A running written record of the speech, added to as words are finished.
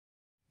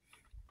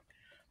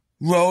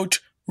Road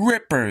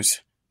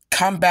Rippers.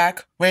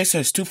 Comeback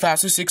Racers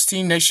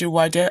 2016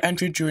 Nationwide Air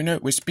Entry Junior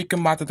with speaker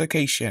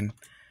modification.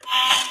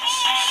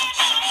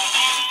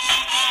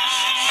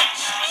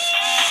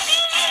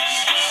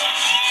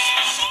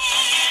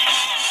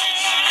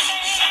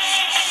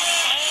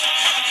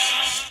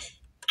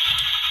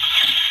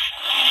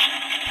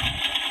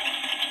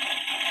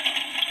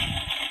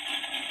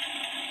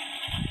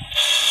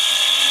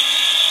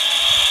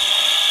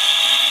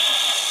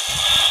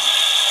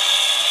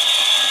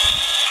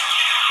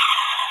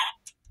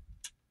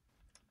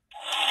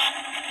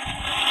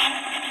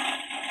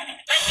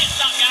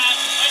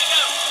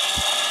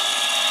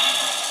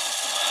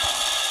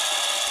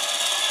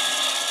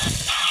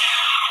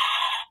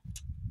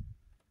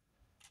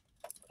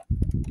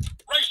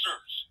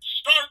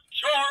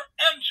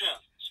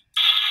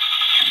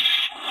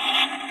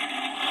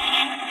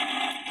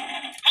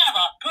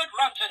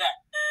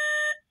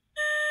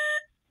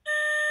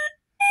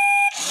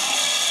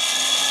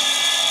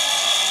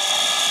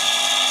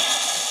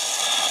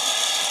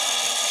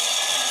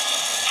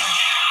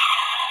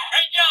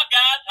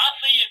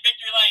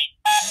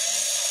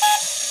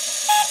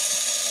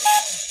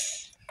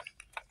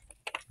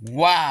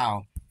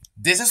 Wow,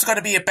 this is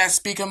gonna be the best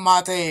speaker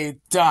mod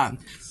done.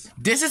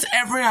 This is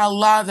every a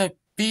lot of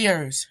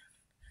beers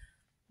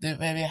that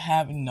we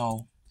have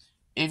no.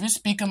 If you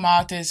speaker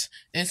mod this,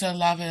 it's a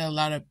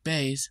lot of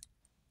bass.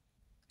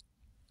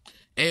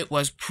 It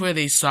was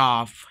pretty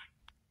soft.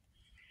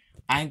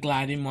 I'm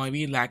glad it's more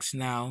relaxed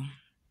now.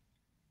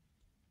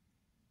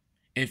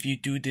 If you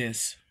do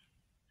this.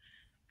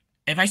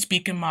 If I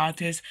speaker mod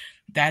this,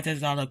 that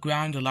is a lot of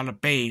ground, a lot of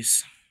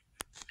bass.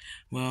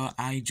 Well,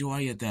 I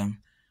enjoy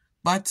them.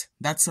 But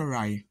that's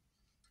alright.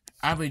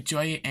 I will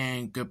enjoy it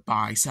and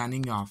goodbye.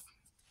 Signing off.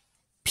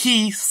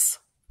 Peace.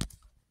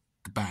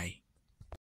 Goodbye.